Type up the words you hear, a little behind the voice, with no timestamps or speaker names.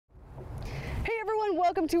everyone,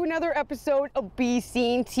 welcome to another episode of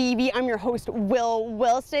Bscene TV. I'm your host, Will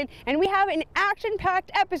Wilson, and we have an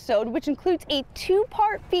action-packed episode which includes a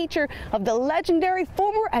two-part feature of the legendary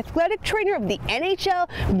former athletic trainer of the NHL,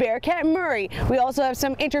 Bearcat Murray. We also have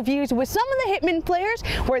some interviews with some of the Hitmen players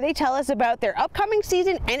where they tell us about their upcoming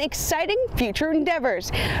season and exciting future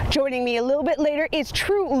endeavors. Joining me a little bit later is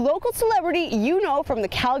true local celebrity you know from the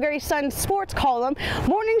Calgary Sun sports column,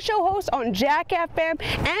 morning show host on Jack FM,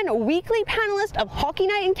 and weekly panelist of Hockey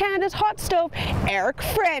Night in Canada's Hot Stove, Eric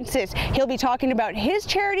Francis. He'll be talking about his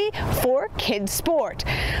charity for KidSport.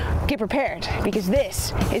 Get prepared because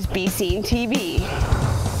this is Bscene TV.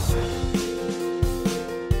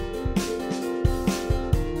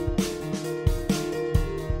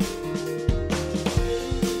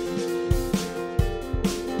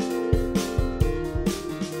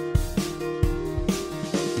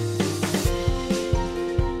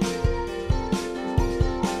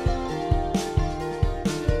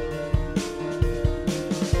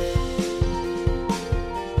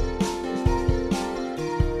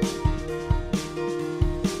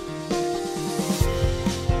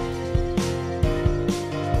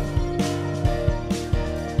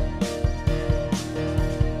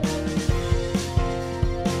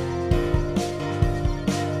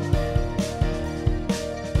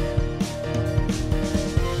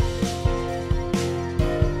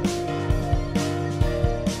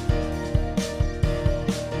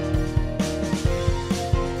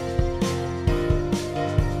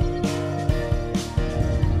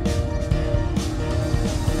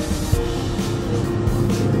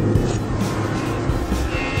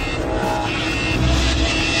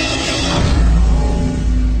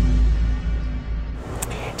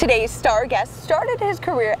 Today's star guest started his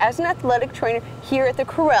career as an athletic trainer here at the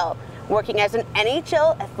Corral. Working as an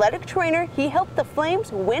NHL athletic trainer, he helped the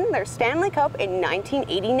Flames win their Stanley Cup in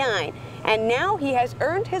 1989. And now he has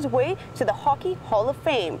earned his way to the Hockey Hall of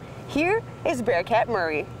Fame. Here is Bearcat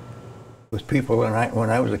Murray. With people, when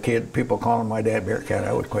I was a kid, people calling my dad Bearcat,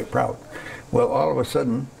 I was quite proud. Well, all of a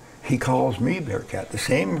sudden, he calls me Bearcat, the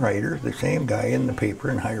same writer, the same guy in the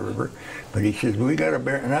paper in High River, but he says, we got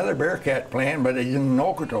another Bearcat playing, but he's in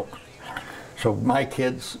Okotoks. So my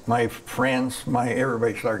kids, my friends,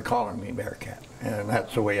 everybody started calling me Bearcat, and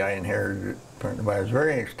that's the way I inherited it. But I was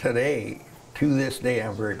to this day,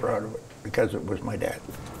 I'm very proud of it, because it was my dad.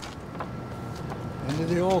 Into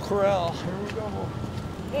the old corral, here we go.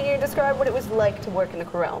 Can you describe what it was like to work in the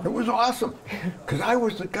Corral? It was awesome, because I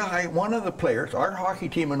was the guy, one of the players. Our hockey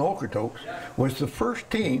team in Okotoks was the first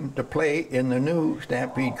team to play in the new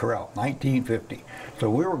Stampede Corral, 1950. So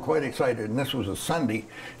we were quite excited, and this was a Sunday,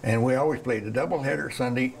 and we always played a doubleheader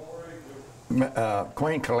Sunday,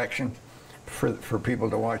 coin collection for people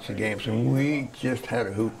to watch the games, and we just had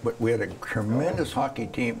a hoot. But we had a tremendous hockey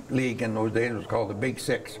team league in those days. It was called the Big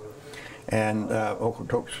Six, and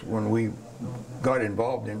Okotoks, when we got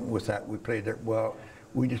involved with that, we played there. Well,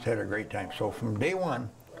 we just had a great time. So from day one,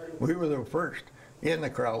 we were the first in the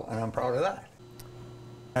Corral, and I'm proud of that.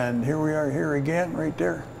 And here we are here again, right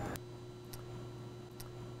there.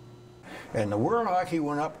 And the World Hockey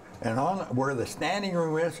went up and on where the standing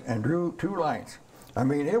room is and drew two lines. I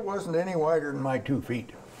mean, it wasn't any wider than my 2 feet.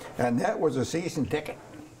 And that was a season ticket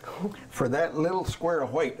for that little square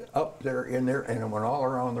of white up there in there, and it went all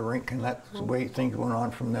around the rink, and that's the way things went on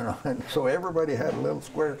from then on. So everybody had a little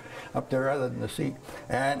square up there other than the seat,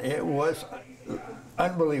 and it was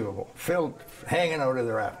unbelievable, filled, hanging out of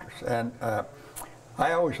the rafters. And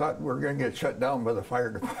I always thought we were going to get shut down by the fire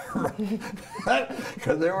department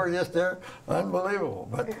because they were just there, unbelievable.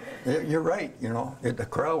 But you're right, you know, the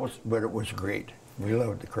Corral but it was great. We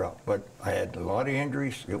loved the Corral, but I had a lot of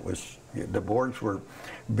injuries. The boards were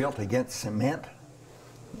built against cement.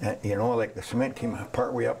 You know, like the cement came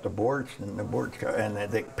part way up the boards, and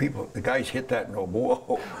the guys hit that and go,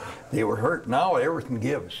 whoa, they were hurt. Now everything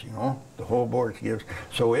gives, you know, the whole boards gives.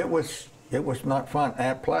 So it was not fun.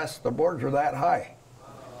 And plus, the boards were that high.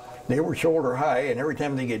 They were shoulder high, and every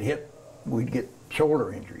time they get hit, we'd get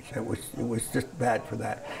shoulder injuries. It was just bad for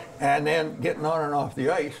that. And then getting on and off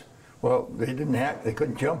the ice. Well, they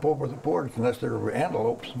couldn't jump over the boards unless they were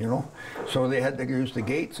antelopes, you know. So they had to use the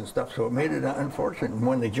gates and stuff, so it made it unfortunate. And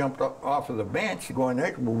when they jumped up off of the bench to go on the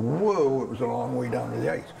ice, whoa, it was a long way down to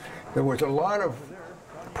the ice. There was a lot of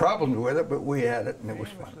problems with it, but we had it, and it was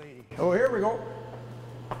fun. Oh, here we go.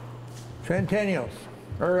 Centennials,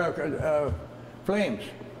 or Flames.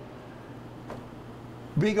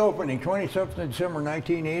 Big opening, 27th of December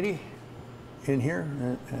 1980 in here,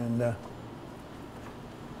 and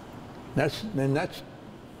that's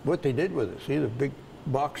what they did with it. See the big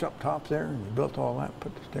box up top there, and they built all that,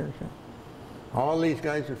 put the stairs in. All these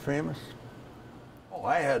guys are famous. all.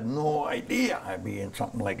 I had no idea I'd be in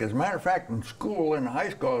something like this. As a matter of fact, in school, in high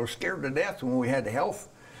school, I was scared to death when we had the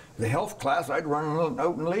health class. I'd run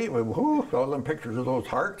out and leave. Whoo, all them pictures of those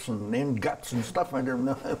hearts and then guts and stuff. I didn't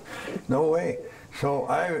know, no way. So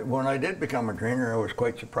when I did become a trainer, I was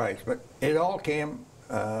quite surprised. But it all came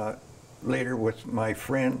later with my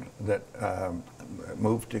friend that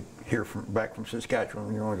moved to here back from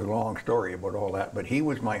Saskatchewan. You know, it's a long story about all that. But he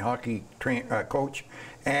was my hockey coach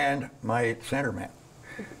and my centerman.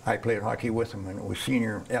 I played hockey with him, and it was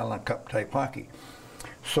senior Allen Cup type hockey.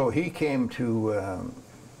 So he came to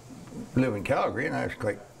live in Calgary, and I was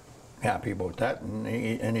quite happy about that.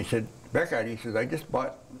 And he said, Bearcat, he says,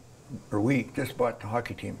 we just bought the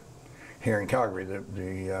hockey team here in Calgary,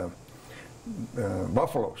 the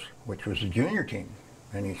Buffaloes, which was the junior team.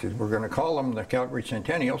 And he says, we're going to call them the Calgary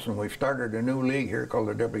Centennials, and we've started a new league here called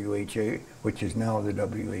the WHA, which is now the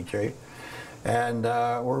WHA. And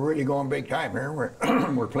we're really going big time here.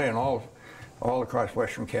 We're playing all across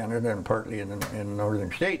Western Canada and partly in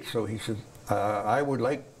northern states. So he says, I would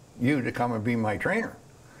like you to come and be my trainer.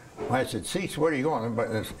 I said, Cease, where are you going? But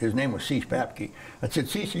his name was Cease Papke. I said,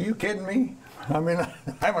 Cease, are you kidding me? I mean,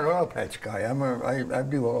 I'm an oil patch guy. I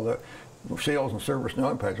do all the sales and service and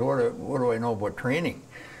oil patch. What do I know about training?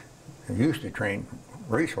 I used to train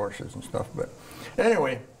racehorses and stuff. But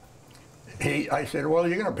anyway, I said, well,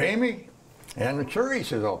 you're going to pay me? And sure, he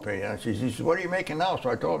says, I'll pay you. He says, what are you making now? So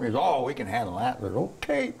I told him, he says, oh, we can handle that. I said,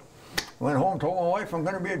 okay. Went home, told my wife I'm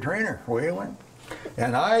going to be a trainer. Away I went.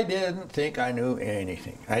 And I didn't think I knew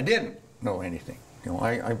anything. I didn't know anything. You know,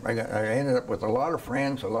 I ended up with a lot of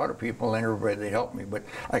friends, a lot of people, and everybody that helped me. But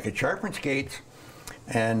I could sharpen skates,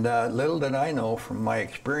 and little did I know from my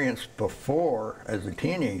experience before, as a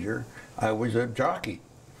teenager, I was a jockey.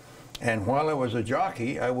 And while I was a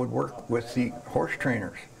jockey, I would work with the horse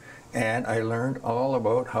trainers. And I learned all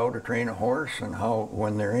about how to train a horse and how,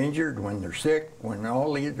 when they're injured, when they're sick, when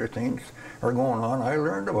all these other things are going on, I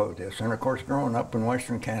learned about this. And of course, growing up in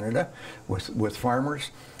Western Canada with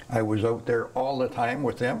farmers, I was out there all the time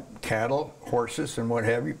with them, cattle, horses, and what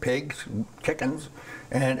have you, pigs, chickens,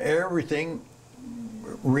 and everything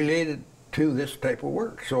related to this type of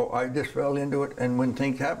work. So I just fell into it, and when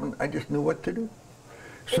things happened, I just knew what to do.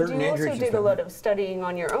 Certain injuries. You also did a lot of studying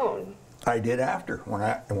on your own. I did after.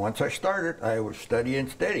 Once I started, I was steady,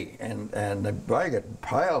 and I got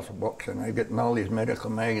piles of books, and I get in all these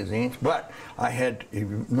medical magazines. But I had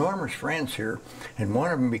enormous friends here, and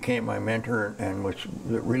one of them became my mentor, and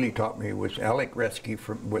that really taught me was Alec Resky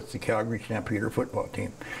with the Calgary Stampeder football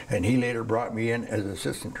team, and he later brought me in as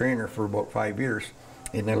assistant trainer for about 5 years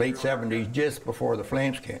in the late '70s, just before the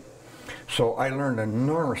Flames came. So I learned an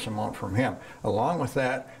enormous amount from him. Along with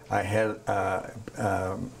that, I had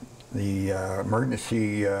the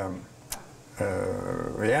emergency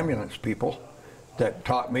ambulance people that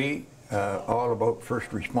taught me all about first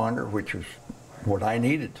responder, which was what I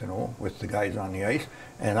needed to know with the guys on the ice,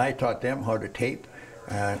 and I taught them how to tape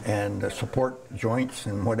and support joints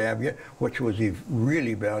and what have you, which was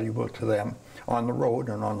really valuable to them on the road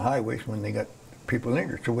and on the highways when they got people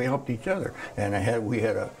injured. So we helped each other, and we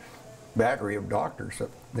had a battery of doctors.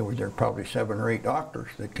 There were probably 7 or 8 doctors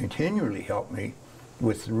that continually helped me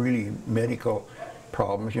with really medical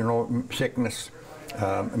problems, you know, sickness,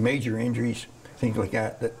 major injuries, things like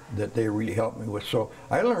that they really helped me with. So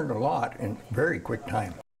I learned a lot in very quick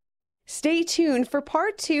time. Stay tuned for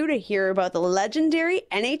part 2 to hear about the legendary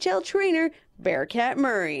NHL trainer, Bearcat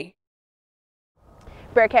Murray.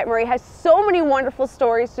 Bearcat Murray has so many wonderful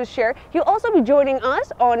stories to share. He'll also be joining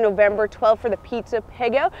us on November 12th for the Pizza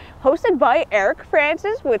Pigout, hosted by Eric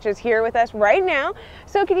Francis, which is here with us right now.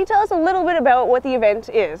 So can you tell us a little bit about what the event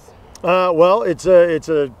is? Well, it's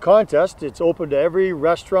a contest. It's open to every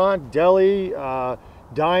restaurant, deli,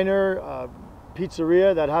 diner,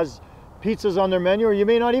 pizzeria that has pizzas on their menu, or you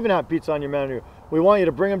may not even have pizza on your menu. We want you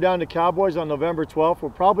to bring them down to Cowboys on November 12th.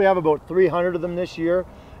 We'll probably have about 300 of them this year,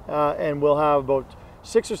 and we'll have about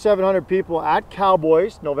 600 or 700 people at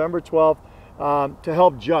Cowboys November 12th to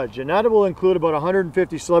help judge, and that will include about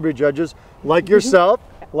 150 celebrity judges like yourself,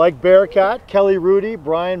 like Bearcat, Kelly Rudy,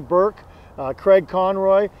 Brian Burke, Craig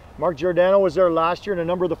Conroy, Mark Giordano was there last year, and a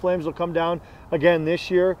number of the Flames will come down again this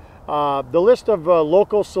year. The list of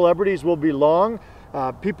local celebrities will be long.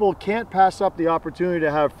 People can't pass up the opportunity to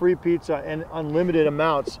have free pizza and unlimited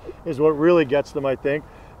amounts is what really gets them, I think.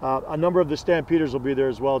 A number of the Stampeders will be there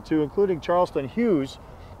as well too, including Charleston Hughes,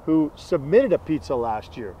 who submitted a pizza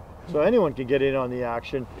last year. So anyone can get in on the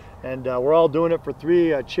action, and we're all doing it for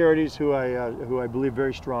 3 charities who I believe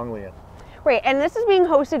very strongly in. Right, and this is being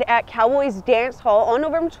hosted at Cowboys Dance Hall on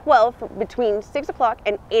November 12th between 6 o'clock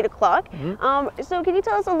and 8 o'clock. So can you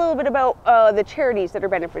tell us a little bit about the charities that are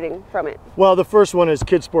benefiting from it? Well, the first one is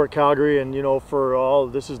KidSport Calgary, and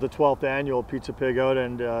this is the 12th annual Pizza Pigout,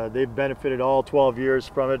 and they've benefited all 12 years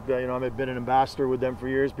from it. I've been an ambassador with them for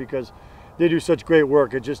years because they do such great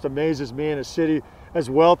work. It just amazes me in a city as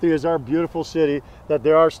wealthy as our beautiful city that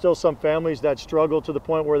there are still some families that struggle to the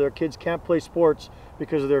point where their kids can't play sports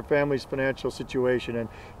because of their family's financial situation. And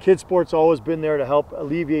KidSport's always been there to help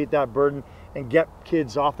alleviate that burden and get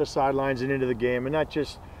kids off the sidelines and into the game. And that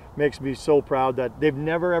just makes me so proud that they've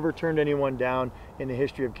never ever turned anyone down in the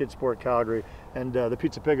history of KidSport Calgary. And the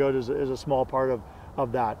Pizza Pigout is a small part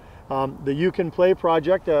of that. The You Can Play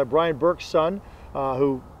project, Brian Burke's son,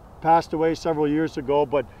 who passed away several years ago,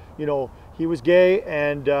 but he was gay,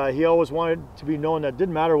 and he always wanted to be known that it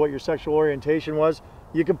didn't matter what your sexual orientation was,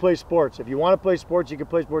 you can play sports. If you want to play sports, you can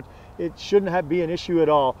play sports. It shouldn't be an issue at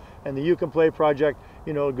all. And the You Can Play project,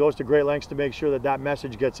 goes to great lengths to make sure that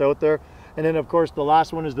message gets out there. And then, of course, the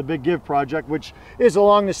last one is the Big Give project, which is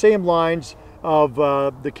along the same lines of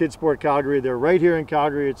the KidSport Calgary. They're right here in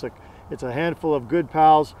Calgary. It's a handful of good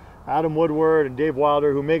pals, Adam Woodward and Dave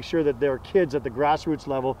Wilder, who make sure that their kids at the grassroots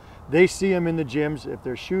level, they see them in the gyms. If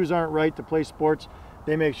their shoes aren't right to play sports,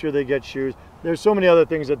 they make sure they get shoes. There's so many other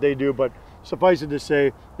things that they do, but suffice it to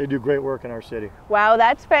say, they do great work in our city. Wow,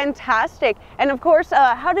 that's fantastic. And of course,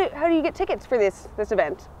 how do you get tickets for this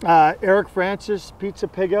event? Eric Francis,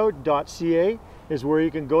 pizzapigout.ca is where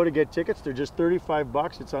you can go to get tickets. They're just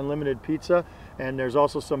 $35. It's unlimited pizza, and there's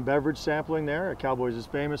also some beverage sampling there. Cowboys is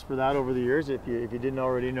famous for that over the years, if you didn't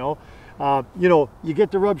already know. You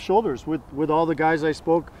get to rub shoulders with all the guys I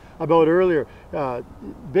spoke about earlier.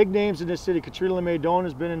 Big names in this city. Katrina LeMaidon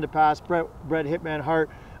has been in the past. Brett Hitman Hart,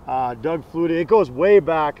 Doug Flutie. It goes way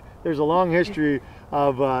back. There's a long history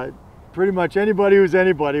of pretty much anybody who's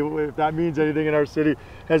anybody, if that means anything in our city,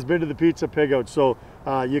 has been to the Pizza Pigout. So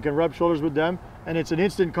you can rub shoulders with them, and it's an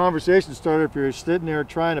instant conversation starter if you're sitting there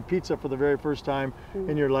trying a pizza for the very first time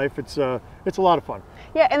in your life. It's a lot of fun.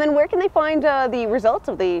 Yeah, and then where can they find the results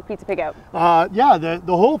of the Pizza Pigout?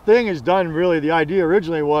 The whole thing is done, really. The idea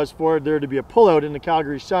originally was for there to be a pullout in the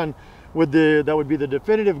Calgary Sun that would be the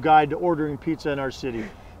definitive guide to ordering pizza in our city.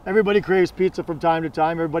 Everybody craves pizza from time to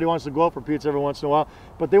time. Everybody wants to go out for pizza every once in a while,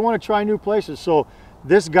 but they want to try new places. So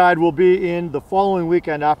this guide will be in the following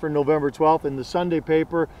weekend after November 12th in the Sunday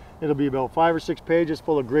paper. It'll be about 5 or 6 pages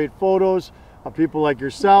full of great photos of people like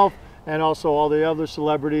yourself and also all the other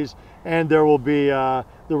celebrities. And there will be the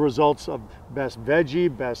results of best veggie,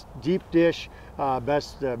 best deep dish,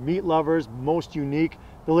 best meat lovers, most unique.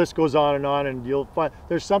 The list goes on, and you'll find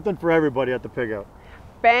there's something for everybody at the Pigout.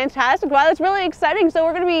 Fantastic. Wow, that's really exciting. So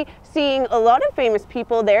we're going to be seeing a lot of famous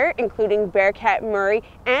people there, including Bearcat Murray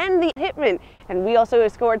and the Hitmen. And we also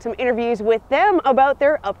scored some interviews with them about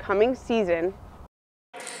their upcoming season.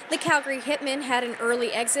 The Calgary Hitmen had an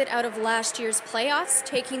early exit out of last year's playoffs,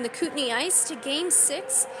 taking the Kootenay Ice to Game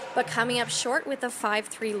 6, but coming up short with a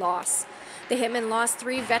 5-3 loss. The Hitmen lost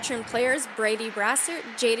 3 veteran players, Brady Brassert,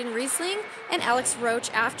 Jaden Riesling, and Alex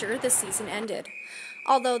Roach, after the season ended.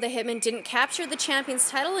 Although the Hitmen didn't capture the Champions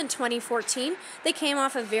title in 2014, they came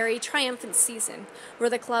off a very triumphant season, where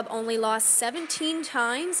the club only lost 17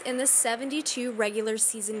 times in the 72 regular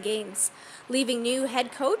season games, leaving new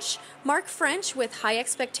head coach Mark French with high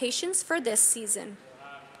expectations for this season.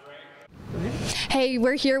 Hey,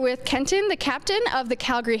 we're here with Kenton, the captain of the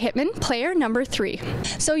Calgary Hitmen, player number 3.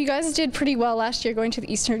 So you guys did pretty well last year going to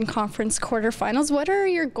the Eastern Conference quarterfinals. What are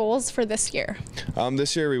your goals for this year?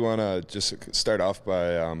 This year we want to just start off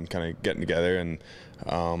by kind of getting together and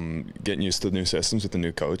getting used to the new systems with the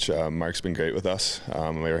new coach. Mark's been great with us.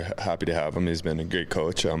 We're happy to have him. He's been a great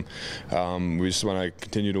coach. We just want to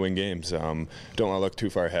continue to win games. Don't want to look too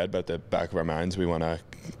far ahead, but at the back of our minds we want to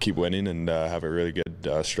keep winning and have a really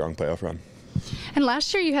good, strong playoff run. And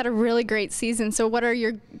last year you had a really great season, so what are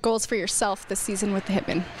your goals for yourself this season with the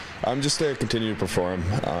Hitmen? Just to continue to perform.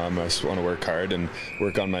 I just want to work hard and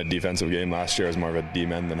work on my defensive game. Last year I was more of a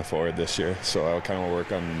D-man than a forward this year, so I kind of want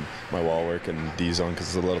to work on my wall work and D-zone because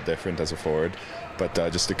it's a little different as a forward, but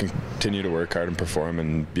just to continue to work hard and perform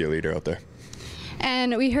and be a leader out there.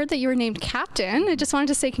 And we heard that you were named captain. I just wanted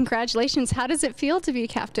to say congratulations. How does it feel to be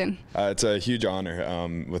captain? It's a huge honor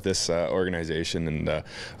with this organization and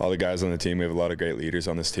all the guys on the team. We have a lot of great leaders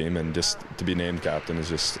on this team, and just to be named captain is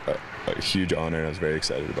just a huge honor, and I was very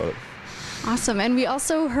excited about it. Awesome. And we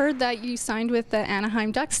also heard that you signed with the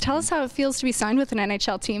Anaheim Ducks. Tell us how it feels to be signed with an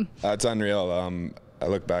NHL team. It's unreal. I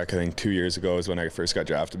look back, I think 2 years ago is when I first got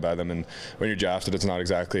drafted by them, and when you're drafted it's not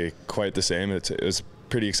exactly quite the same. It was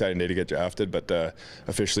pretty exciting day to get drafted, but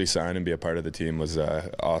officially sign and be a part of the team was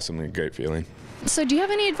awesome and a great feeling. So do you have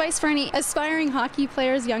any advice for any aspiring hockey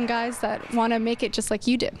players, young guys that want to make it just like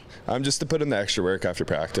you did? Just to put in the extra work after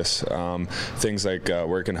practice. Things like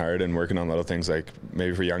working hard and working on little things like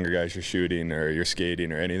maybe for younger guys you're shooting or you're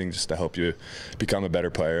skating or anything just to help you become a better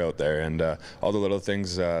player out there. And all the little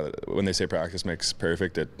things, when they say practice makes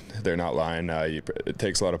perfect, they're not lying. It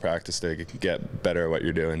takes a lot of practice to get better at what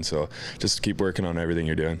you're doing. So just keep working on everything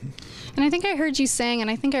you're doing. And I think I heard you saying, and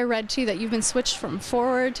I think I read too, that you've been switched from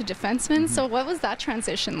forward to defenseman. So what was that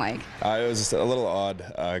transition like? It was just a little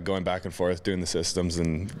odd going back and forth doing the systems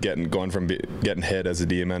and going from getting hit as a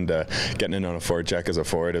D-man to getting in on a forward check as a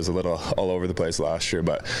forward. It was a little all over the place last year,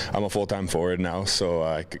 but I'm a full-time forward now, so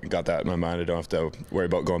I got that in my mind. I don't have to worry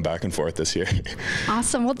about going back and forth this year.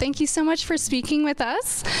 Awesome. Well, thank you so much for speaking with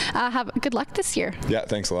us. Have good luck this year. Yeah,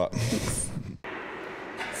 thanks a lot. Thanks.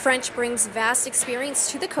 French brings vast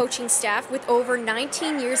experience to the coaching staff with over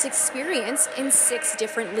 19 years experience in 6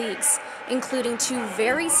 different leagues, including 2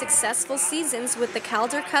 very successful seasons with the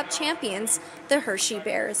Calgary Cup champions, the Hershey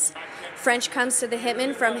Bears. French comes to the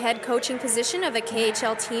Hitmen from head coaching position of a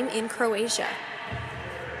KHL team in Croatia.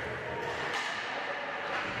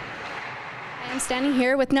 I'm standing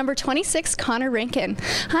here with number 26, Connor Rankin.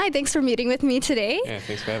 Hi, thanks for meeting with me today. Yeah,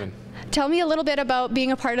 thanks for having me. Tell me a little bit about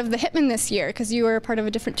being a part of the Hitmen this year, because you were a part of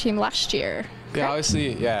a different team last year. Yeah,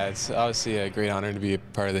 obviously, it's obviously a great honor to be a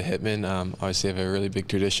part of the Hitmen. Obviously, I have a really big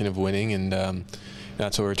tradition of winning, and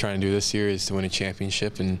that's what we're trying to do this year is to win a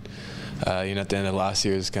championship. And at the end of last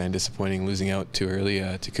year, it was kind of disappointing losing out too early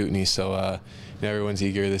to Kootenay. So everyone's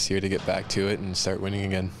eager this year to get back to it and start winning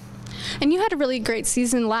again. And you had a really great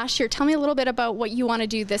season last year. Tell me a little bit about what you want to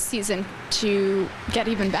do this season to get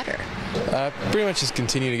even better. Pretty much just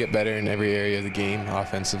continue to get better in every area of the game,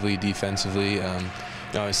 offensively, defensively.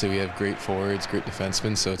 Obviously, we have great forwards, great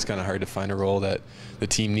defensemen, so it's kind of hard to find a role that the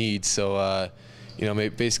team needs. So,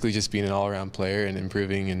 basically just being an all-around player and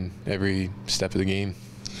improving in every step of the game.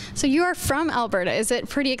 So you are from Alberta. Is it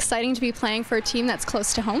pretty exciting to be playing for a team that's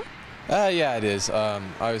close to home? Yeah, it is.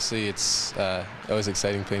 Obviously, it's always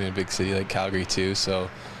exciting playing in a big city like Calgary too. So,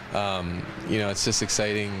 it's just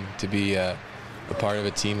exciting to be a part of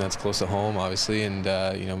a team that's close to home, obviously,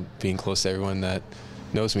 and being close to everyone that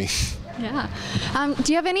knows me. Yeah.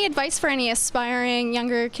 Do you have any advice for any aspiring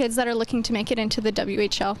younger kids that are looking to make it into the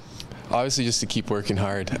WHL? Obviously, just to keep working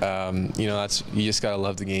hard. You just gotta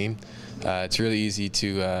love the game. It's really easy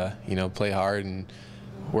to play hard and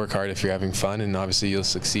work hard if you're having fun, and obviously you'll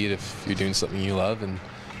succeed if you're doing something you love. And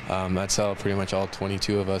that's how pretty much all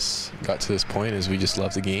 22 of us got to this point, is we just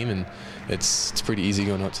love the game, and it's pretty easy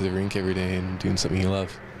going out to the rink every day and doing something you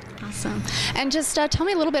love. Awesome. And just tell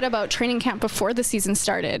me a little bit about training camp before the season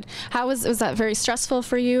started. Was that very stressful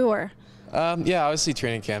for you, or? Yeah, obviously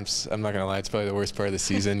training camps, I'm not going to lie, it's probably the worst part of the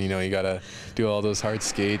season. You got to do all those hard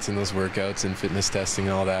skates and those workouts and fitness testing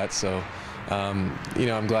and all that. So,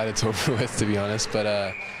 I'm glad it's over with, to be honest. But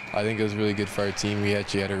I think it was really good for our team. We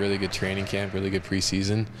actually had a really good training camp, really good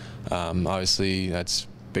preseason. Obviously, that's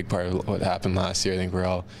a big part of what happened last year. I think we're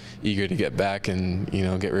all eager to get back and,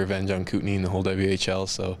 get revenge on Kootenay and the whole WHL.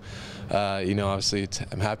 So, obviously,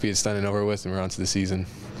 I'm happy it's done and over with, and we're on to the season.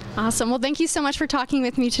 Awesome. Well, thank you so much for talking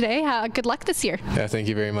with me today. Good luck this year. Yeah, thank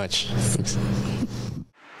you very much. Thanks.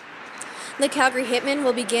 The Calgary Hitmen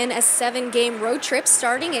will begin a 7-game road trip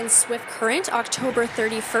starting in Swift Current October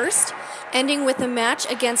 31st, ending with a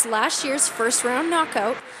match against last year's first-round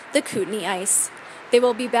knockout, the Kootenay Ice. They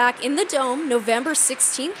will be back in the Dome November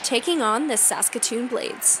 16th, taking on the Saskatoon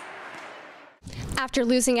Blades. After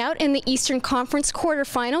losing out in the Eastern Conference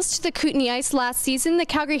quarterfinals to the Kootenay Ice last season, the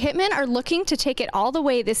Calgary Hitmen are looking to take it all the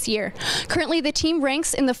way this year. Currently, the team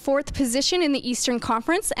ranks in the 4th position in the Eastern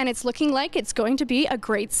Conference, and it's looking like it's going to be a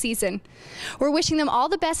great season. We're wishing them all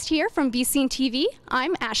the best here from Bscene TV.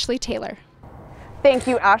 I'm Ashley Taylor. Thank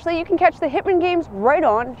you, Ashley. You can catch the Hitmen games right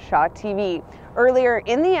on Shaw TV. Earlier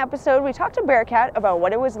in the episode, we talked to Bearcat about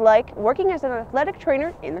what it was like working as an athletic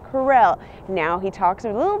trainer in the corral. Now he talks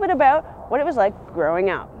a little bit about what it was like growing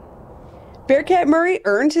up. Bearcat Murray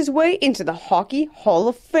earned his way into the Hockey Hall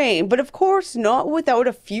of Fame, but of course not without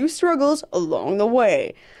a few struggles along the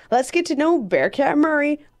way. Let's get to know Bearcat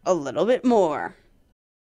Murray a little bit more.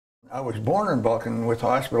 I was born in Vulcan with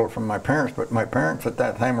hospital from my parents, but my parents at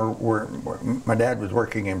that time my dad was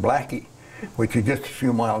working in Blackie, which is just a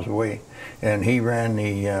few miles away, and he ran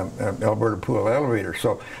the Alberta Pool Elevator.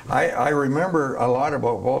 So I remember a lot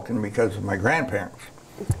about Vulcan because of my grandparents,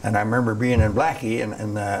 and I remember being in Blackie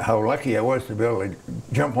and how lucky I was to be able to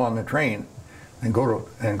jump on the train and go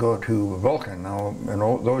to Vulcan. Now in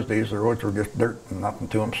those days the roads were just dirt and nothing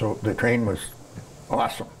to them, so the train was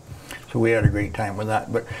awesome. So we had a great time with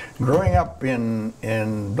that. But growing up in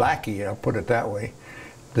Blackie, I'll put it that way,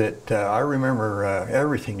 that I remember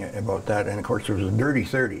everything about that. And of course, there was a dirty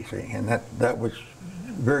 30, see, and that was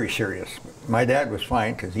very serious. My dad was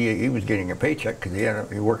fine because he was getting a paycheck because he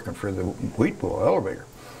was working for the Wheat Bowl elevator.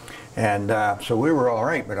 And so we were all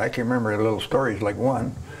right, but I can remember little stories like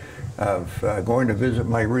one of going to visit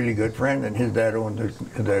my really good friend, and his dad owned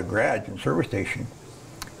the garage and service station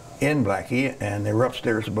in Blackie, and they were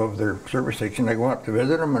upstairs above their service station. I go up to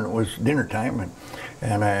visit them, and it was dinner time,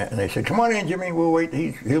 and they said, "Come on in, Jimmy, we'll wait,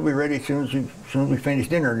 he'll be ready as soon as we finish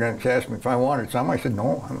dinner." And then they asked me if I wanted some. I said,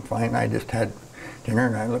 "No, I'm fine, I just had dinner."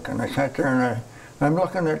 And I sat there, and I'm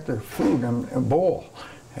looking at the food, a bowl.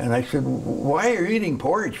 And I said, "Why are you eating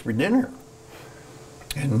porridge for dinner?"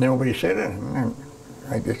 And nobody said it. And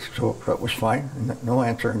I just, so that was fine. No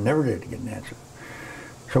answer, and never did get an answer.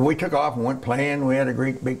 So we took off and went playing. We had a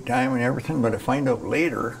great big time and everything, but I find out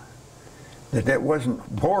later that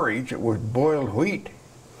wasn't porridge, it was boiled wheat.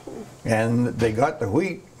 And they got the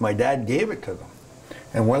wheat, my dad gave it to them.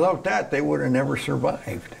 And without that, they would have never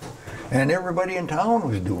survived. And everybody in town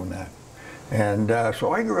was doing that. And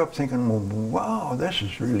so I grew up thinking, well, wow, this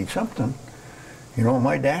is really something. You know,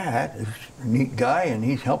 my dad is a neat guy, and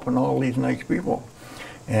he's helping all these nice people.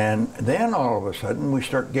 And then all of a sudden, we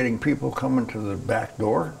start getting people coming to the back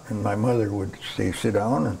door, and my mother would say, "Sit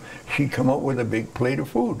down," and she'd come up with a big plate of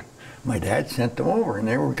food. My dad sent them over, and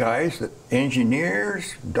they were guys that,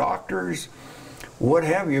 engineers, doctors, what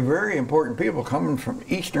have you, very important people coming from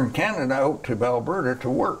Eastern Canada out to Alberta to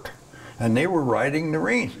work. And they were riding the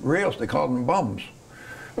rails. They called them bums.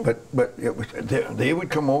 But it was, they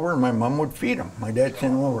would come over, and my mom would feed them. My dad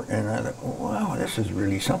sent them over, and I thought, wow, this is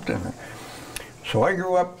really something. So I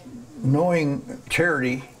grew up knowing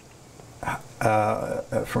charity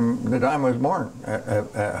from the time I was born,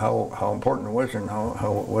 how important it was, and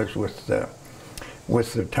how it was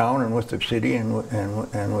with the town and with the city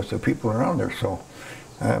and with the people around there. So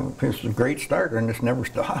this was a great start, and it's never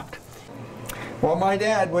stopped. Well, my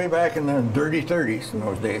dad, way back in the dirty 30s in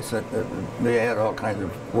those days, they had all kinds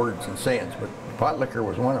of words and sayings, but pot liquor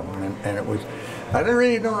was one of them, and it was, I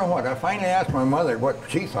really don't know what. I finally asked my mother what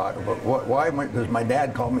she thought about why does my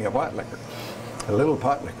dad call me a pot liquor? A little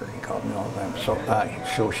pot liquor, he called me all the time.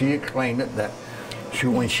 So she explained it that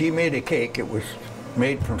when she made a cake, it was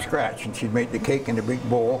made from scratch, and she'd make the cake in a big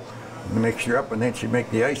bowl, and mix her up, and then she'd make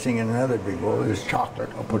the icing in another big bowl. It was chocolate,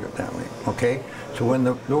 I'll put it that way, okay? So when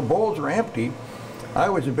the bowls were empty, I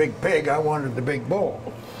was a big pig, I wanted the big bowl.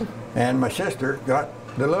 And my sister got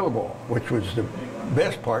the little bowl, which was the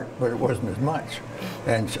best part, but it wasn't as much.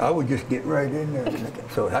 And so I would just get right in there.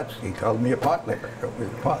 So he called me a pot liquor. It was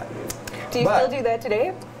a pot. Do you still do that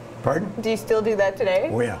today? Pardon? Do you still do that today?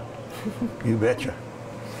 Oh yeah, you betcha.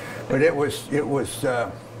 But it was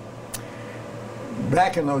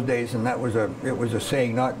back in those days, and it was a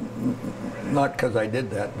saying, not because I did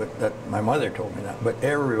that, but that my mother told me that. But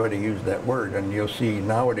everybody used that word, and you'll see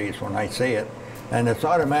nowadays when I say it, and it's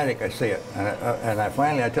automatic. I say it, and I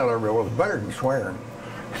finally tell everybody, well, it's better than swearing.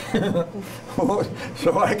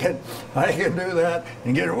 So I can do that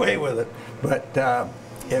and get away with it. But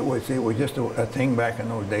it was just a thing back in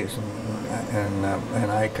those days, and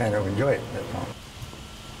I kind of enjoy it. That's all.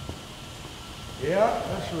 Yeah,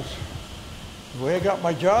 this was the way I got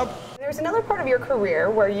my job. There's another part of your career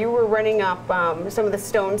where you were running up some of the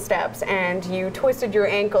stone steps, and you twisted your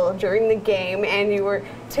ankle during the game, and you were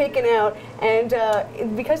taken out, and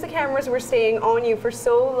because the cameras were staying on you for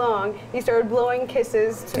so long, you started blowing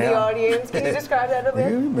kisses to the audience. Can you describe that a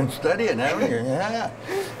bit? You've been studying, haven't you? Yeah.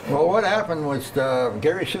 Well, what happened was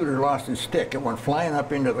Gary Suter lost his stick. It went flying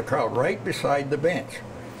up into the crowd right beside the bench,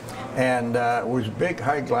 and it was big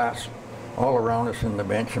high glass all around us in the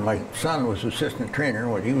bench, and my son was assistant trainer.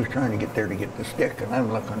 Well, he was trying to get there to get the stick, and I'm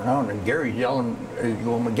looking around, and Gary's yelling,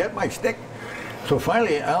 "Going, get my stick!" So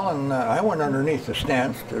finally, Alan, I went underneath the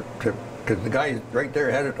stands because the guys right there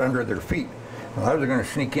had it under their feet. Well, I was going to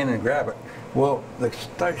sneak in and grab it. Well, the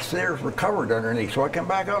stairs were covered underneath, so I come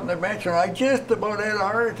back out on the bench, and I just about had a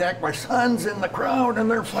heart attack. My son's in the crowd, and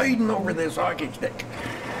they're fighting over this hockey stick.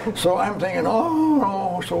 So I'm thinking, oh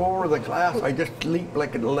no! So over the glass, I just leaped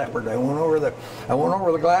like a leopard. I went over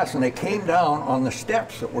the glass, and they came down on the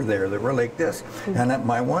steps that were there. They were like this, and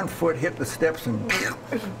my one foot hit the steps, and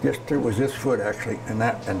it was this foot actually, and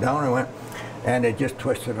down I went, and it just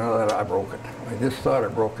twisted, and I broke it. I just thought I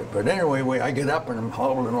broke it, but anyway, I get up and I'm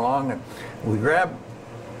hobbling along, and we grabbed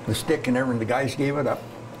the stick and everything. The guys gave it up.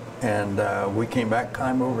 And we came back,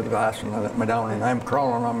 climbed over the glass, and I let me down, and I'm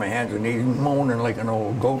crawling on my hands and knees, moaning like an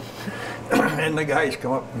old goat. And the guys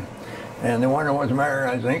come up, and they wonder what's the matter.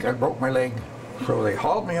 I think I broke my leg. So they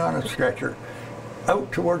hauled me on a stretcher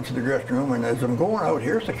out towards the dressing room, and as I'm going out,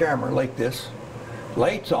 here's the camera like this,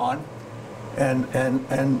 lights on,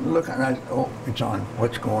 and looking, and I said, oh, it's on,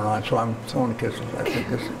 what's going on? So I'm throwing kisses. I said,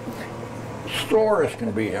 this is sore as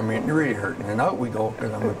can be. I mean, it really hurt. And out we go,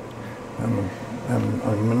 because I'm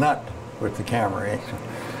a nut with the camera. Eh? So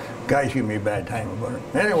guys give me a bad time about it.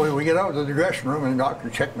 Anyway, we get out to the dressing room, and the doctor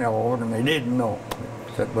checked me all over, and they didn't know.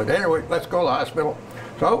 Said, but anyway, let's go to the hospital.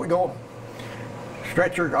 So out we go,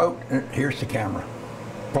 stretcher out, and here's the camera.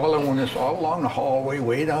 Following this all along the hallway,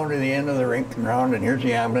 way down to the end of the rink and round, and here's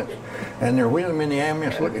the ambulance. And they're with them in the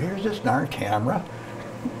ambulance. Look, here's this darn camera,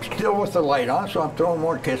 still with the light on. So I'm throwing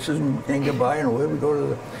more kisses and goodbye, and away we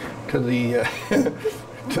go to the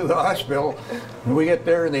to the hospital. And we get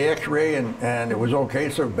there in the X-ray, and it was okay.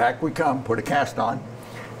 So back we come, put a cast on.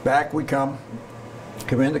 Back we come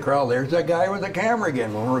in the corral. There's that guy with the camera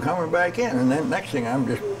again when we're coming back in. And then next thing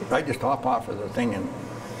I just hop off of the thing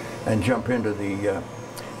and jump into the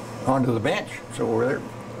onto the bench. So we're there,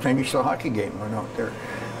 finished the hockey game. Went out there.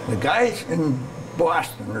 The guys in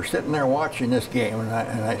Boston are sitting there watching this game, and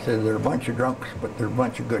I said they're a bunch of drunks, but they're a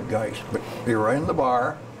bunch of good guys. But they were in the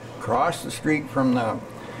bar, across the street from the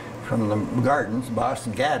gardens,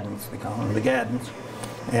 Boston Gardens, they call them the Gardens,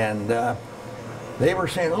 and they were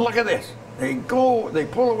saying, look at this. They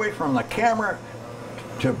pull away from the camera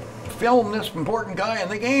to film this important guy,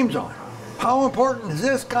 and the game's on. How important is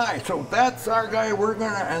this guy? So that's our guy, we're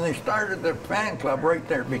gonna, and they started the fan club right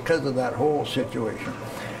there because of that whole situation.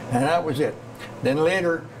 And that was it. Then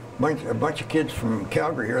later, a bunch of kids from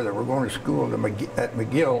Calgary here that were going to school at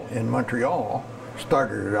McGill in Montreal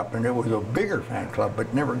started it up, and it was a bigger fan club,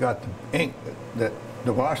 but never got the ink that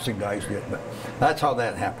the Boston guys did. But that's how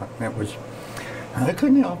that happened. It was, I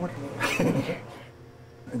couldn't help it.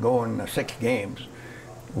 Going 6 games,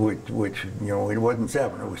 which you know, it wasn't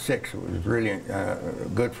 7, it was 6. It was really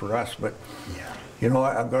good for us. But you know,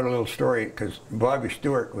 I've got a little story, because Bobby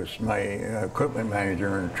Stewart was my equipment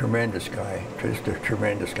manager, and a tremendous guy, just a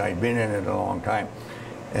tremendous guy. He'd been in it a long time,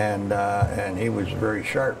 and he was very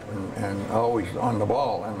sharp and always on the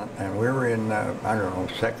ball. And we were in I don't know,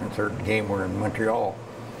 2nd, 3rd game, we're in Montreal,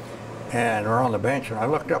 and we're on the bench, and I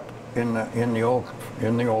looked up in the old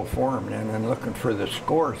forum and looking for the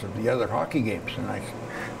scores of the other hockey games,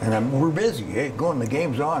 and we're busy, going, the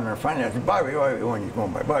game's on, and finally I said, Bobby, when he's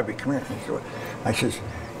going by, Bobby, come here. And so I says,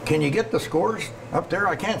 can you get the scores up there?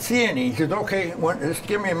 I can't see any. He says, okay, just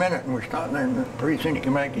give me a minute. And we're standing there, and pretty soon he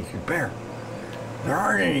came back, he said, Bear, there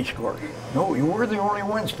aren't any scores. No, you were the only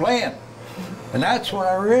ones playing. And that's when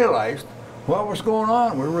I realized what was going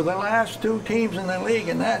on. We were the last 2 teams in the league,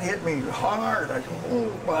 and that hit me hard. I said,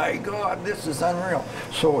 oh my God, this is unreal.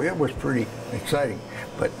 So it was pretty exciting.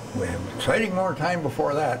 But exciting more time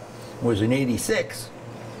before that was in '86,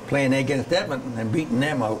 playing against Edmonton and beating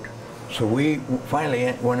them out. So we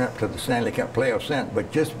finally went up to the Stanley Cup playoffs,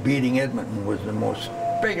 but just beating Edmonton was the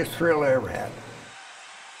biggest thrill I ever had.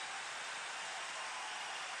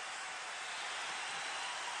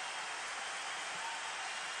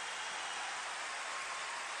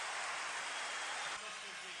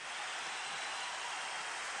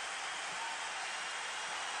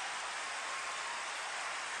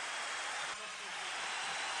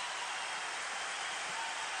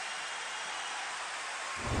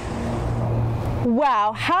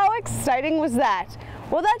 Wow, how exciting was that?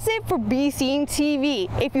 Well, that's it for Bscene TV.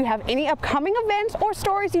 If you have any upcoming events or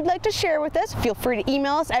stories you'd like to share with us, feel free to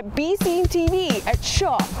email us at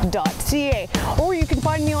bscenetv@shaw.ca, or you can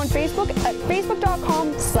find me on Facebook at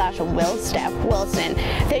facebook.com/WillStephWilson.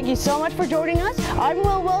 Thank you so much for joining us. I'm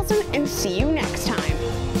Will Wilson, and see you next time.